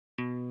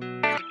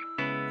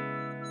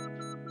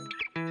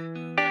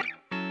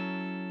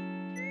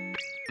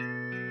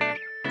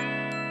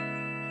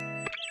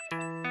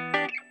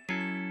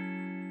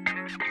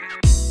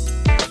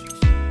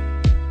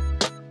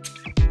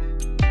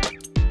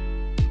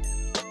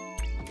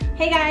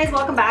Hey guys,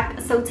 welcome back.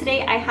 So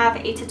today I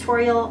have a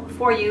tutorial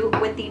for you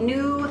with the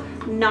new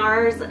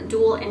NARS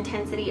Dual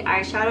Intensity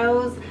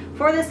Eyeshadows.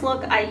 For this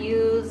look I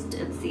used,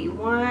 let's see,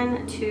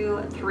 1,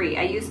 2, 3.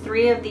 I used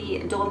 3 of the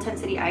Dual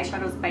Intensity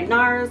Eyeshadows by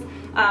NARS.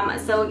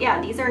 So yeah,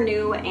 these are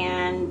new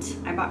and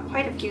I bought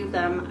quite a few of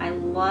them. I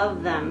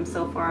love them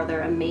so far.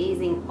 They're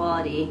amazing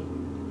quality.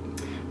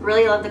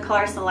 Really love the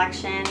color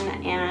selection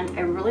and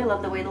I really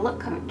love the way the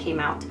look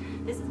came out.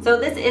 So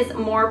this is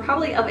more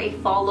probably of a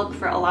fall look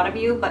for a lot of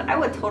you, but I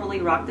would totally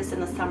rock this in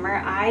the summer.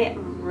 I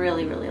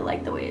really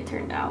like the way it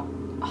turned out.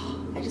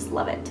 Oh, I just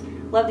love it.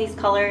 Love these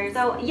colors.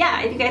 So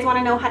yeah, if you guys want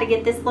to know how to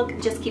get this look,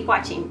 just keep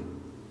watching.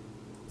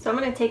 So I'm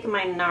going to take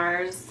my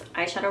NARS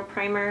eyeshadow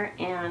primer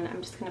and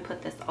I'm just going to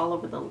put this all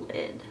over the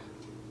lid.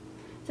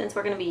 Since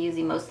we're going to be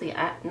using mostly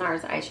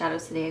NARS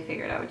eyeshadows today, I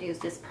figured I would use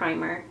this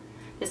primer.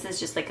 This is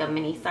just like a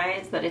mini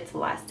size, but it's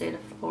lasted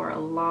for a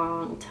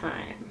long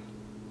time.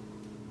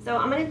 So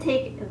I'm going to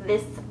take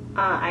this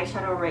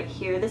eyeshadow right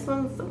here. This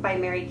one's by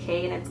Mary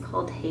Kay and it's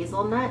called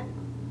Hazelnut.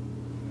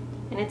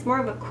 And it's more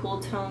of a cool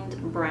toned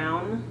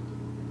brown.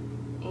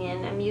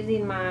 And I'm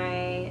using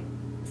my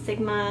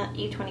Sigma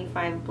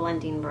E25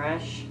 blending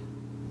brush.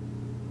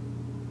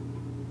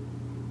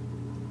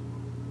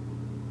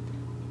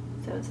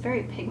 So it's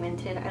very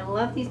pigmented. I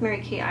love these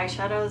Mary Kay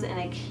eyeshadows and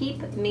I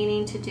keep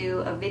meaning to do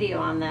a video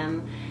on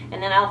them.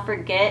 And then I'll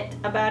forget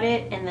about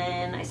it and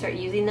then I start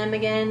using them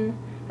again.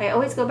 I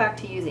always go back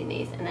to using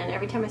these and then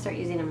every time I start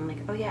using them I'm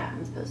like, oh yeah,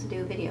 I'm supposed to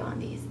do a video on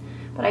these.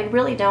 But I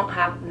really don't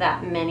have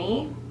that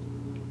many.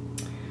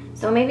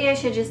 So maybe I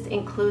should just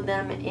include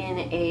them in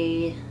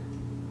a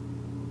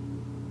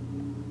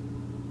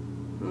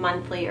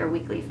monthly or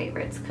weekly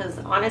favorites because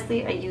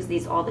honestly I use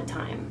these all the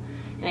time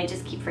and I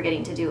just keep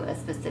forgetting to do a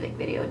specific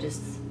video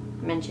just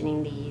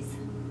mentioning these.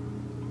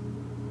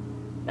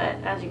 But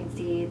as you can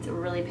see, it's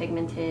really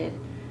pigmented.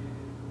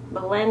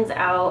 Blends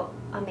out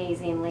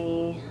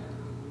amazingly.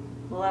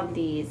 Love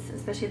these,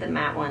 especially the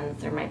matte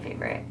ones. They're my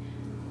favorite.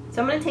 So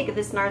I'm going to take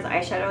this NARS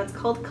eyeshadow. It's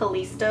called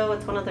Callisto.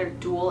 It's one of their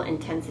dual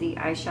intensity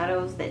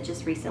eyeshadows that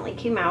just recently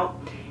came out.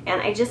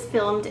 And I just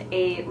filmed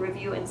a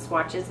review and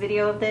swatches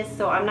video of this,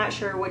 so I'm not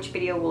sure which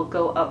video will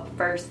go up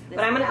first.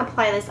 But I'm going to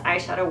apply this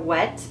eyeshadow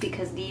wet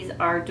because these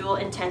are dual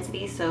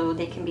intensity, so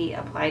they can be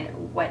applied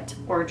wet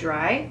or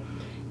dry.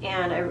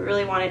 And I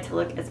really want it to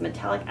look as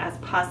metallic as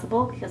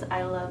possible because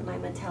I love my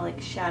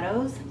metallic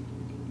shadows.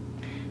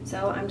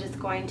 So I'm just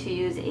going to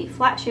use a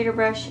flat shader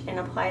brush and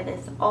apply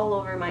this all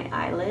over my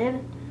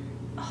eyelid.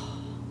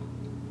 Oh,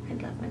 I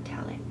love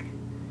metallic.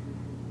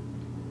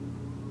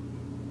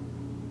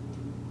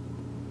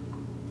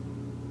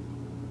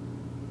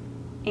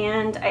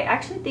 And I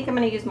actually think I'm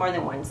going to use more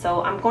than one,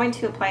 so I'm going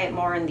to apply it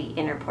more in the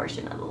inner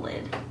portion of the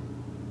lid.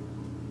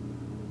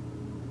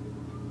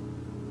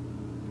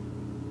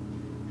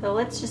 So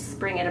let's just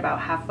bring it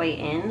about halfway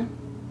in.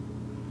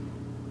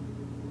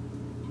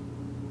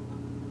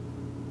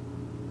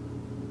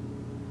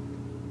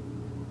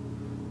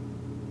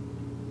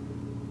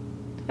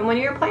 And when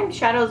you're applying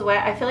shadows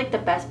wet, I feel like the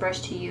best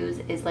brush to use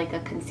is like a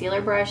concealer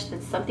brush.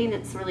 That's something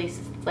that's really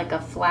like a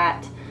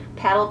flat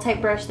paddle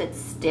type brush that's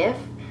stiff.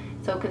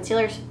 So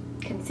concealer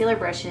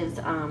brushes,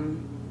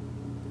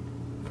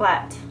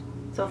 flat.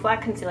 So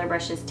flat concealer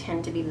brushes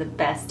tend to be the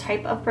best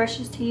type of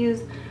brushes to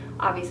use.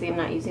 Obviously I'm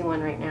not using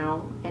one right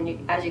now.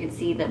 And as you can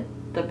see, the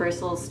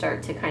bristles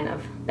start to kind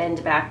of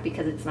bend back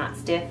because it's not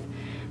stiff.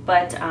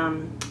 But I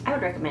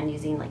would recommend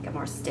using like a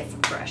more stiff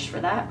brush for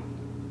that.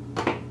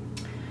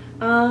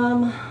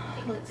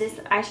 This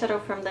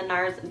eyeshadow from the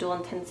NARS Dual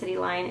Intensity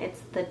line, it's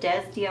the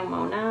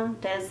Desdemona,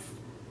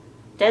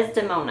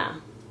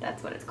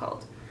 that's what it's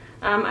called.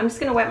 I'm just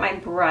going to wet my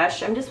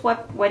brush. I'm just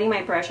wetting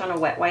my brush on a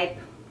wet wipe.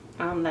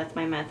 That's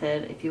my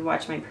method. If you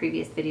watch my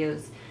previous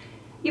videos,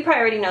 you probably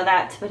already know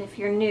that, but if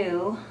you're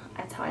new,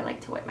 that's how I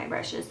like to wet my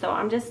brushes. So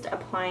I'm just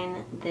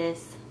applying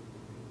this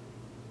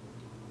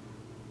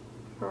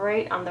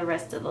right on the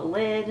rest of the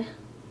lid.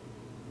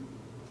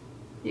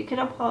 You can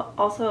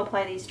also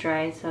apply these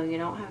dry, so you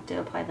don't have to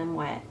apply them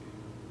wet.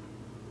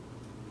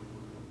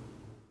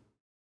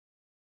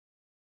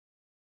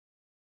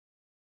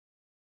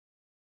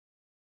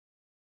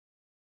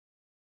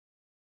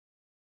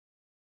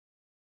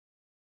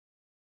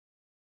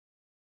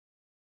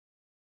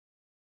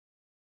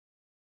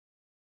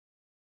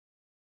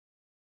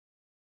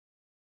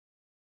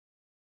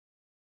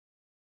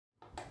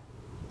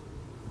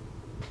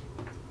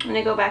 I'm going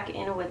to go back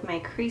in with my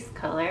crease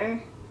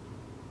color.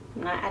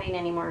 I'm not adding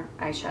any more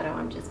eyeshadow,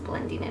 I'm just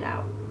blending it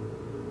out.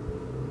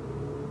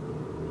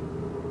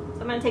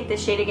 So I'm going to take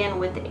this shade again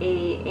with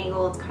a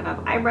angled kind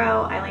of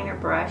eyebrow eyeliner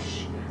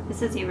brush.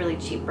 This is a really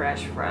cheap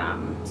brush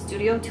from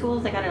Studio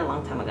Tools. I got it a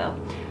long time ago.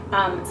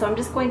 So I'm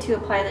just going to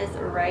apply this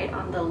right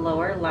on the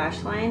lower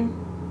lash line.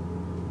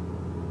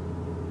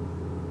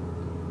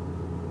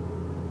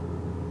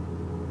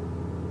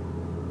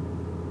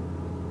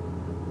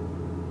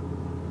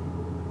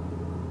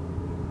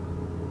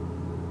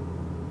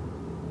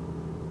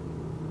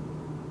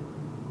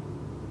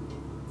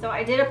 So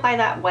I did apply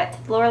that wet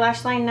lower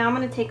lash line. Now I'm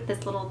going to take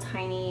this little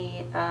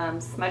tiny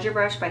smudger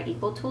brush by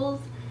Equal Tools,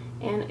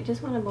 and I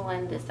just want to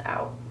blend this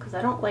out because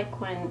I don't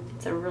like when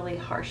it's a really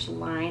harsh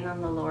line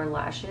on the lower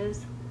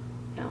lashes.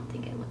 I don't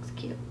think it looks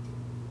cute.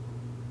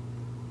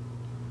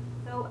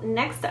 So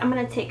next I'm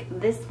going to take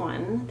this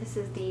one. This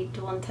is the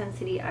Dual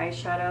Intensity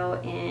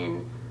Eyeshadow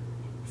in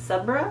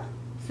Subra?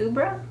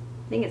 I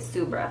think it's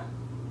Subra.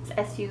 It's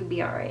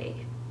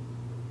S-U-B-R-A.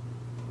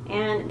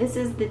 And this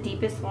is the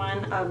deepest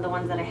one of the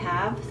ones that I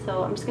have.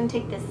 So I'm just going to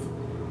take this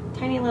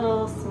tiny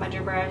little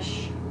smudger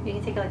brush. You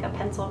can take like a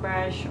pencil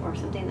brush or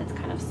something that's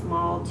kind of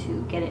small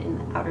to get it in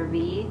the outer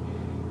V.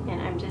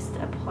 And I'm just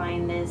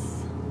applying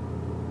this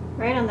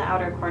right on the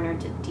outer corner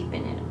to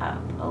deepen it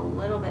up a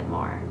little bit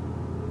more.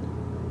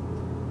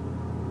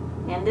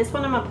 And this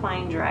one I'm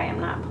applying dry.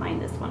 I'm not applying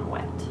this one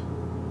wet.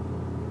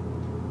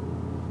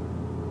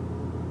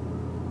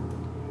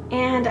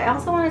 And I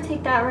also want to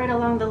take that right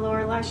along the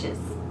lower lashes,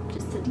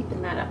 just to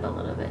deepen that up a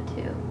little bit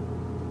too.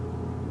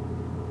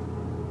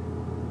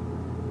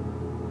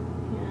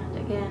 And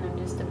again, I'm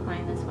just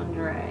applying this one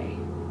dry.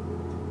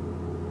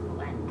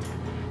 Blend.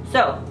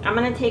 So I'm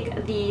going to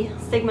take the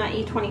Sigma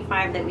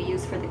E25 that we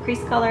use for the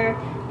crease color,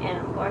 and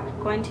I'm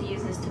going to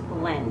use this to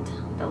blend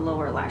the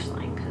lower lash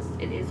line because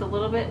it is a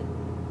little bit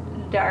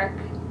dark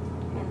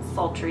and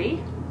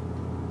sultry.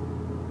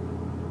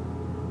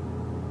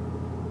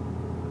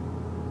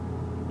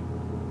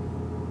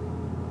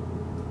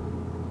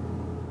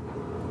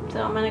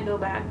 So I'm going to go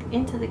back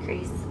into the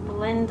crease,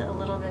 blend a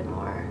little bit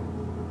more,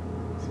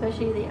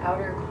 especially the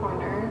outer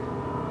corner.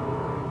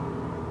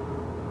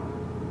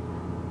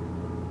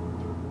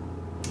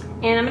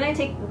 And I'm going to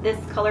take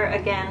this color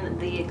again,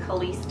 the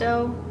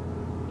Callisto,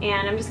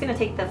 and I'm just going to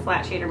take the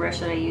flat shader brush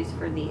that I used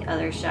for the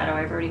other shadow.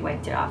 I've already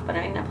wiped it off, but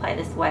I'm going to apply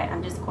this wet.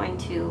 I'm just going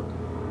to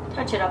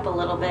touch it up a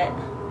little bit.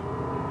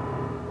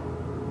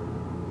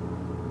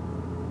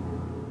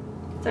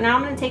 So now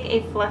I'm going to take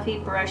a fluffy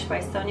brush by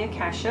Sonia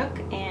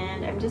Kashuk,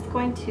 and I'm just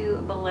going to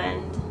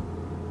blend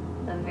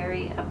the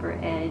very upper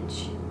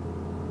edge.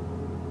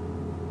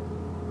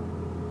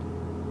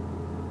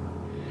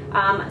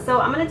 So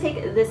I'm going to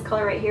take this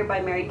color right here by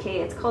Mary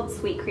Kay. It's called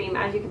Sweet Cream.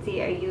 As you can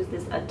see, I use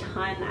this a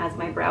ton as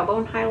my brow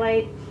bone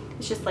highlight.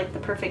 It's just like the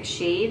perfect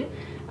shade,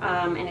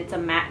 and it's a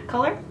matte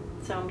color.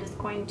 So I'm just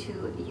going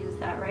to use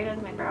that right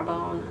as my brow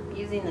bone. I'm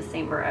using the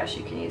same brush.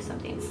 You can use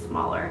something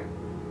smaller.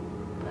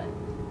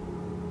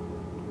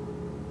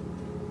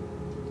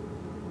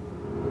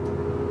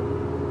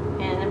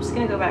 And I'm just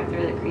going to go back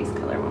through the crease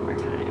color one more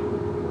time.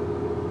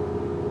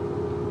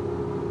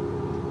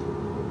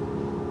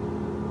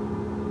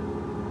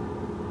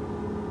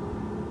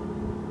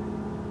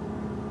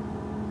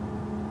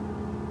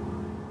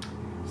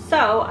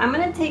 So I'm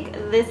going to take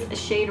this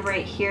shade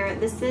right here.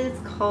 This is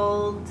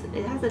called,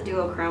 it has a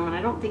duochrome, and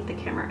I don't think the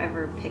camera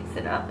ever picks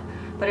it up,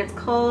 but it's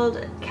called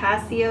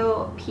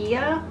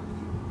Casiopeia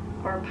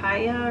or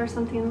Paya or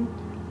something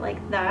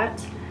like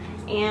that.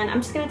 And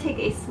I'm just going to take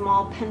a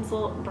small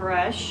pencil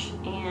brush,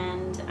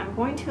 and I'm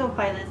going to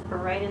apply this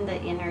right in the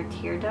inner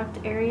tear duct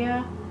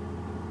area.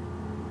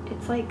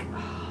 It's like,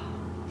 oh,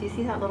 do you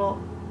see that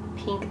little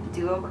pink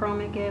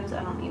duochrome it gives?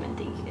 I don't even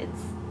think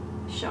it's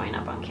showing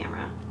up on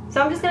camera.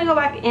 So I'm just going to go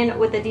back in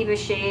with the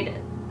deepest shade,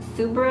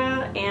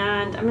 Subra,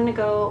 and I'm going to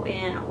go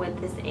in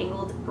with this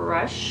angled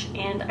brush,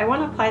 and I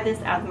want to apply this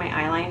as my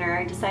eyeliner.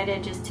 I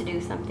decided just to do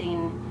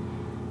something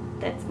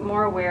that's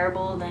more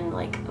wearable than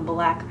like a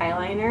black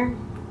eyeliner.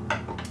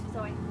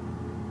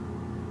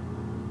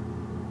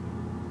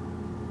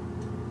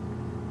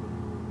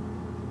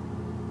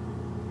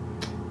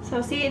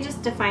 So see, it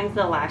just defines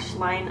the lash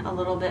line a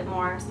little bit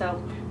more,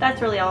 so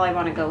that's really all I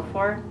want to go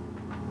for.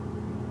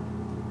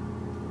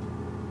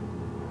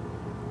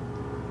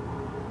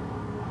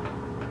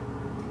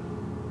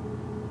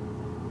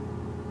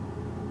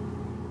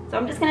 So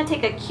I'm just going to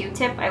take a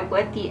Q-tip, I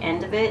wet the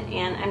end of it,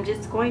 and I'm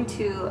just going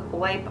to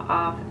wipe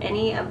off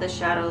any of the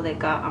shadow that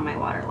got on my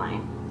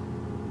waterline.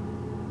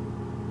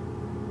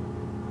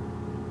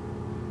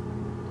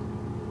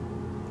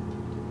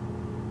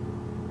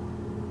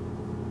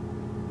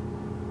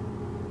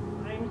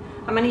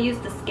 I'm going to use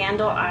the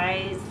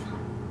Scandaleyes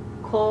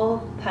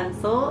Kohl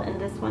pencil,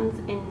 and this one's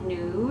in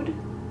Nude.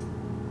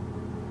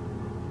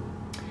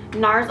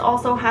 NARS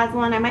also has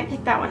one. I might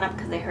pick that one up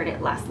because I heard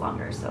it lasts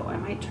longer, so I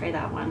might try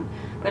that one.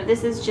 But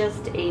this is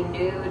just a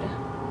nude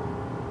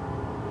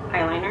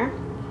eyeliner.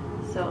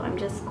 So I'm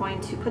just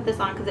going to put this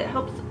on because it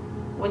helps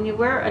when you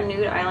wear a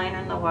nude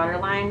eyeliner in the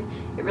waterline.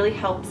 It really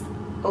helps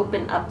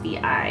open up the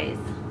eyes.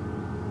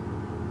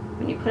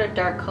 When you put a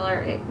dark color,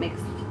 it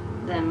makes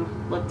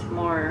them look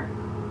more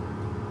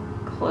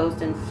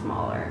closed and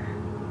smaller.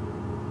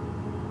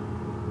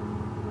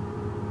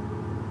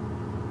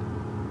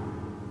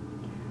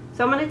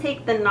 So I'm going to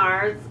take the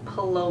NARS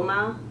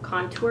Paloma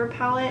contour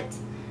palette,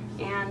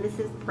 and this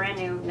is brand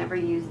new, never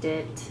used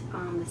it.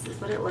 This is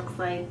what it looks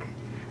like.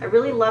 I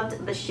really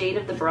loved the shade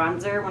of the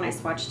bronzer when I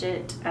swatched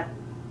it at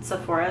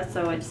Sephora,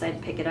 so I decided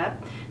to pick it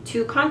up.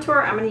 To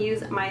contour, I'm going to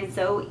use my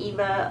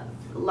Zoeva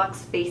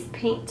Luxe Face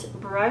Paint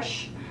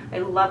brush. I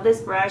love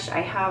this brush.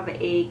 I have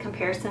a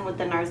comparison with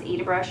the NARS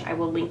Eda brush. I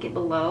will link it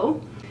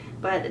below.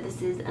 But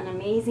this is an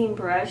amazing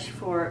brush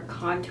for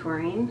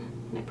contouring.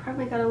 And I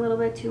probably got a little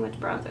bit too much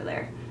bronzer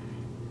there.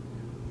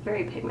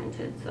 Very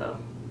pigmented, so.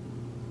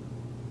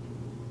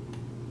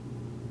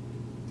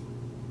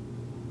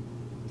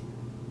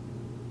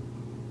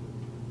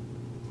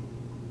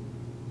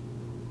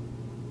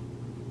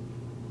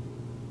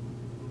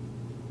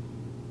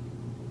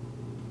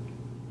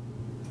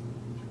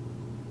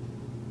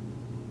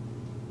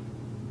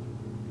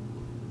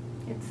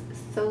 It's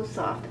so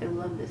soft. I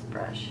love this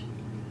brush.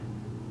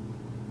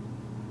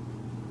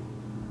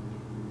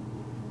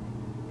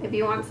 If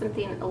you want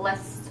something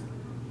less,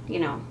 you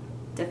know,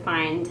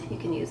 defined, you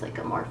can use like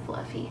a more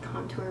fluffy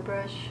contour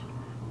brush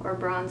or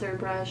bronzer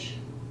brush.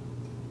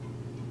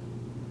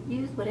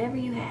 Use whatever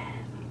you have.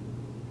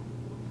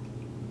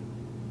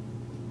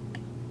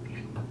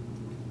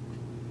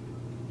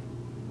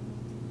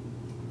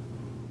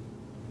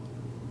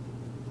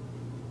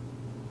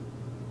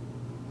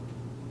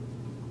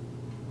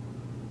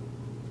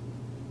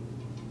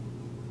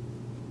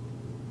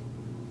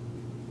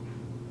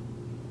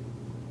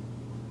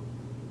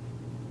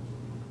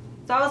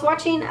 So I was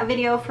watching a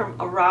video from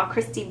a Raw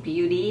Christy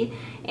Beauty,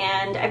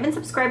 and I've been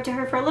subscribed to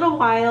her for a little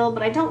while,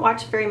 but I don't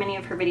watch very many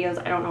of her videos.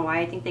 I don't know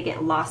why. I think they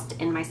get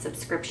lost in my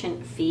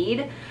subscription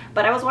feed.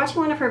 But I was watching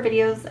one of her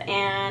videos,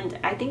 and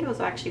I think I was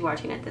actually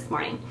watching it this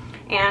morning.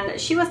 And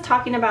she was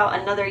talking about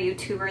another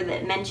YouTuber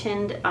that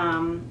mentioned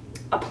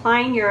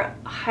applying your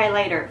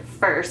highlighter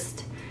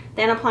first,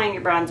 then applying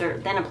your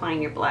bronzer, then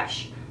applying your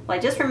blush. Well, I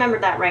just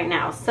remembered that right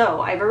now.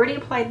 So I've already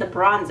applied the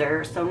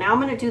bronzer, so now I'm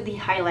going to do the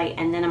highlight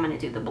and then I'm going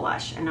to do the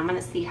blush, and I'm going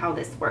to see how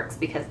this works,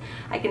 because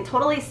I can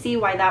totally see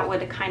why that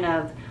would kind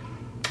of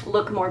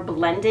look more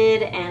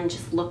blended and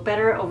just look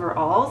better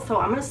overall. So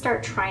I'm going to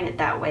start trying it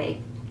that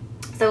way.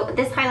 So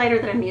this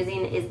highlighter that I'm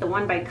using is the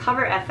one by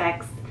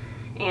CoverFX,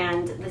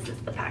 and this is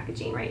the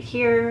packaging right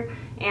here,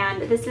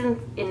 and this is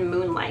in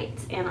Moonlight,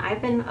 and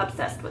I've been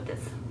obsessed with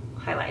this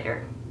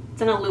highlighter.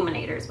 It's an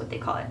Illuminator is what they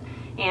call it.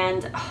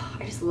 And oh,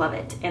 I just love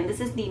it. And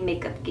this is the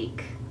Makeup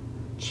Geek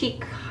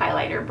cheek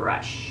highlighter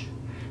brush.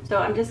 So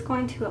I'm just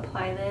going to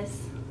apply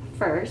this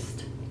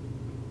first.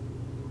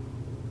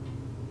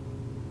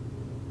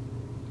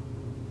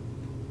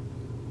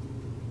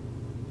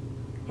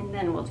 And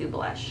then we'll do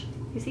blush.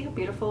 You see how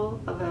beautiful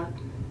of a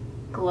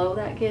glow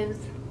that gives?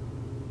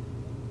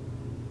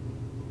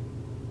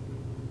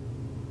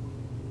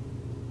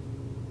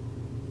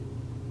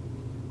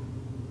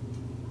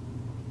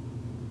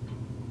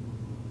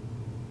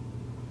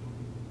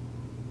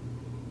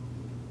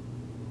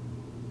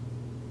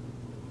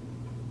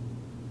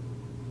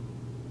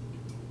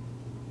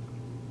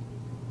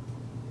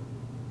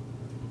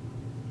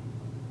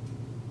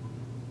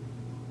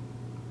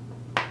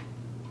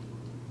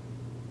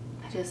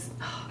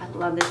 I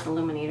love this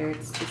illuminator.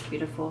 It's just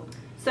beautiful.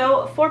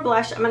 So for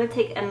blush, I'm going to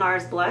take a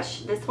NARS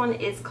blush. This one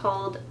is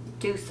called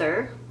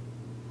Douceur,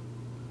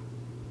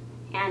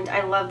 and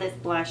I love this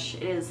blush.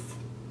 It's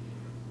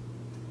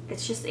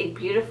just a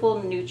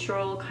beautiful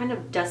neutral kind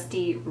of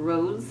dusty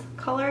rose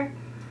color.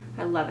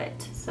 I love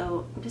it.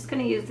 So I'm just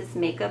going to use this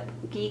Makeup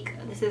Geek.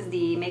 This is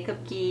the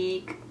Makeup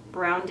Geek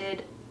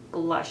rounded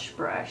blush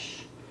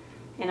brush,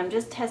 and I'm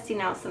just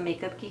testing out some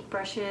Makeup Geek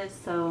brushes.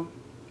 So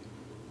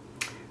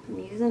I'm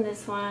using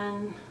this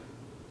one.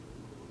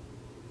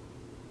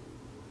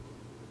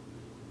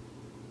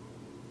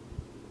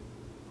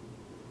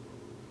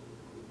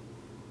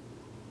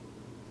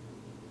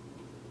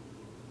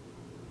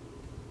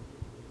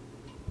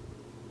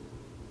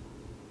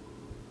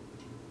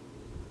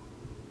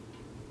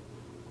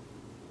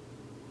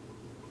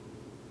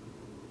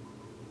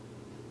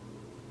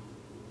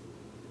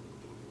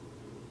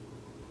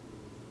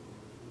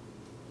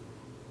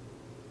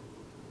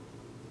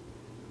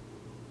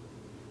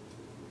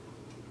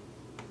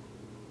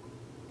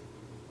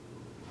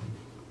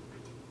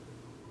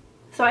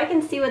 So I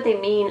can see what they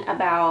mean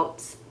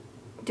about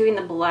doing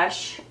the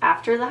blush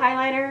after the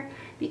highlighter,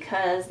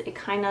 because it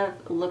kind of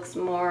looks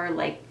more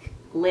like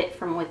lit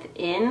from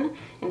within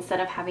instead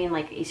of having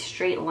like a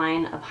straight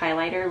line of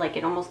highlighter. Like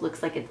it almost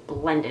looks like it's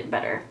blended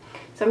better.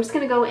 So I'm just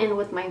going to go in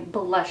with my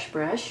blush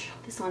brush.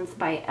 This one's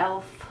by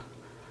e.l.f.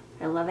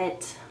 I love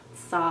it.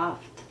 It's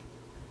soft.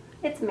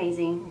 It's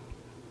amazing.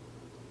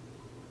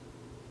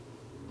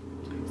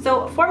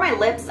 So for my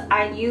lips,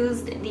 I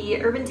used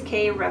the Urban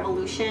Decay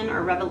Revolution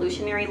or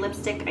Revolutionary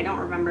lipstick. I don't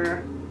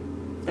remember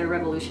if they're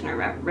Revolution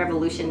or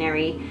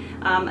Revolutionary.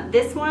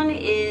 This one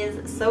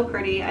is so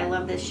pretty. I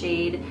love this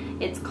shade.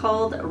 It's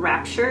called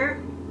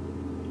Rapture,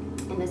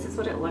 and this is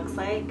what it looks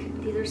like.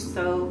 These are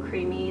so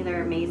creamy.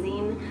 They're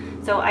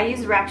amazing. So I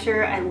use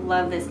Rapture. I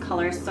love this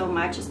color so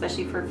much,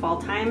 especially for fall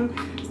time.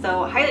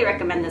 So highly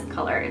recommend this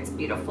color. It's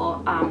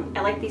beautiful.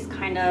 I like these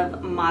kind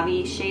of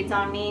mauve shades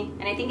on me,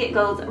 and I think it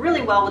goes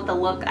really well with the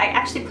look. I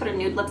actually put a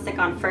nude lipstick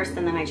on first,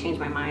 and then I changed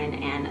my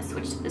mind and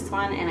switched to this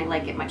one, and I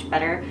like it much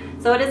better.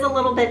 So it is a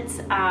little bit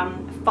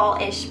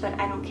fall-ish, but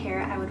I don't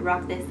care. I would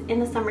rock this in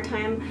the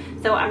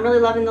summertime. So I'm really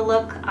loving the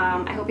look.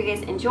 I hope you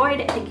guys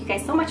enjoyed. Thank you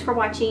guys so much for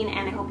watching,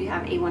 and I hope you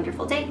have a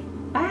wonderful day.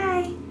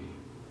 Bye!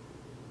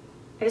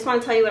 I just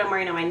want to tell you what I'm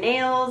wearing on my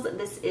nails.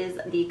 This is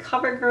the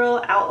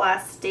CoverGirl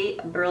Outlast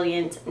State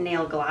Brilliant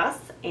Nail Gloss,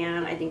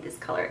 and I think this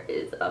color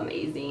is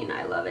amazing.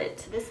 I love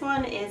it. This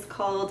one is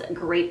called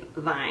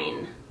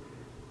Grapevine.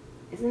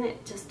 Isn't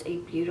it just a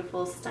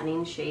beautiful,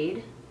 stunning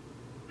shade?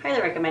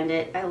 Highly recommend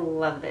it. I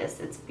love this.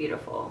 It's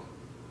beautiful.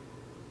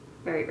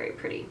 Very, very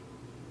pretty.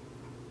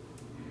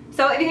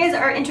 So if you guys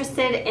are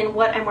interested in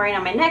what I'm wearing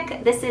on my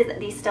neck, this is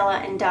the Stella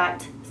and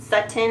Dot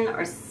Sutton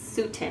or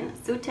Sutton,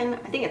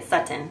 I think it's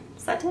Sutton,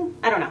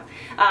 I don't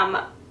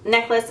know,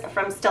 necklace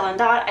from Stella and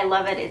Dot. I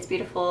love it. It's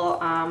beautiful.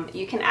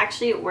 You can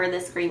actually wear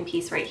this green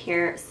piece right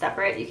here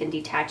separate. You can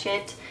detach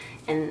it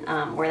and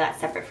wear that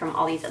separate from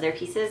all these other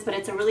pieces, but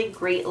it's a really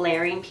great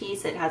layering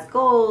piece. It has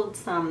gold,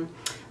 some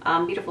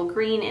beautiful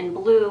green and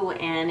blue,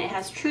 and it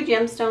has true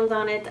gemstones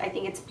on it. I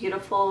think it's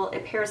beautiful.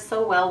 It pairs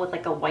so well with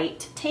like a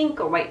white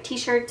tank or white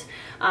t-shirt.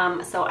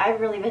 So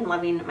I've really been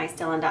loving my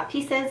Stella and Dot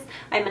pieces.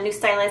 I'm a new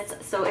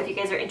stylist, so if you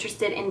guys are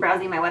interested in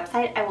browsing my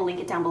website, I will link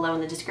it down below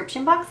in the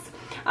description box.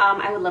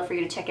 I would love for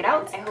you to check it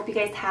out. I hope you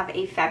guys have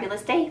a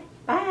fabulous day.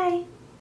 Bye!